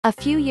A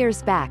few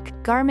years back,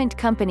 garment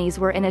companies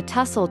were in a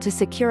tussle to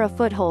secure a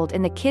foothold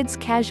in the kids'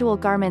 casual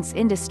garments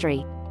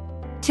industry.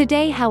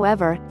 Today,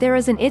 however, there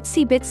is an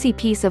itsy-bitsy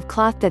piece of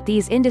cloth that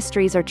these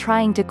industries are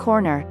trying to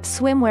corner: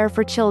 swimwear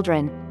for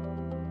children.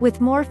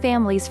 With more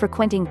families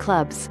frequenting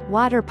clubs,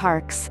 water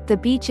parks, the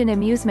beach and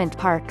amusement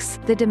parks,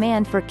 the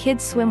demand for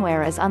kids'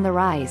 swimwear is on the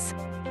rise.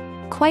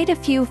 Quite a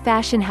few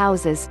fashion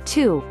houses,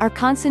 too, are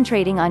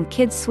concentrating on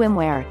kids'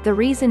 swimwear, the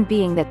reason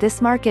being that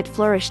this market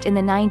flourished in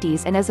the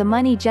 90s and is a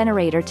money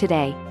generator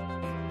today.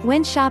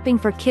 When shopping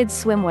for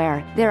kids'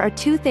 swimwear, there are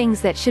two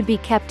things that should be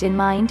kept in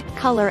mind: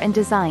 color and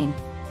design.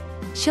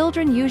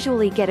 Children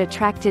usually get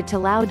attracted to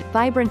loud,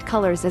 vibrant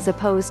colors as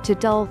opposed to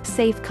dull,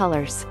 safe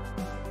colors.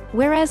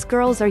 Whereas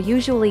girls are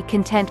usually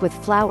content with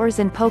flowers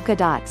and polka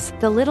dots,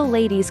 the little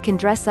ladies can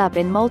dress up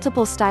in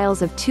multiple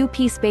styles of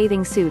two-piece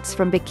bathing suits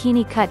from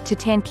bikini cut to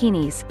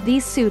tankinis.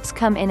 These suits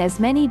come in as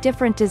many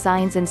different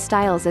designs and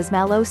styles as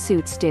Malo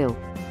suits do.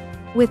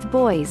 With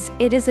boys,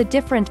 it is a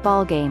different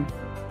ballgame.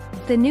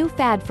 The new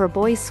fad for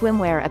boys'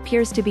 swimwear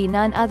appears to be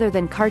none other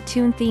than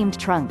cartoon-themed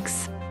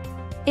trunks.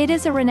 It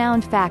is a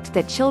renowned fact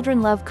that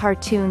children love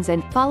cartoons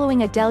and,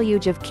 following a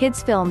deluge of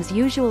kids' films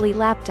usually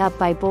lapped up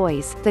by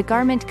boys, the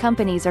garment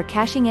companies are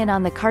cashing in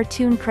on the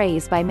cartoon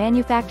craze by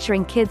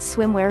manufacturing kids'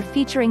 swimwear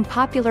featuring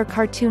popular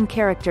cartoon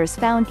characters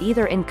found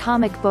either in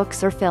comic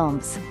books or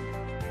films.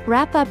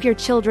 Wrap up your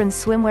children's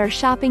swimwear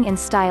shopping in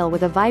style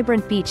with a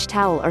vibrant beach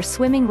towel or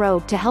swimming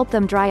robe to help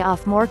them dry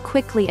off more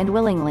quickly and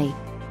willingly.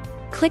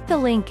 Click the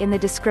link in the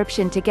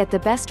description to get the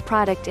best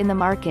product in the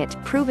market,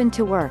 proven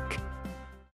to work.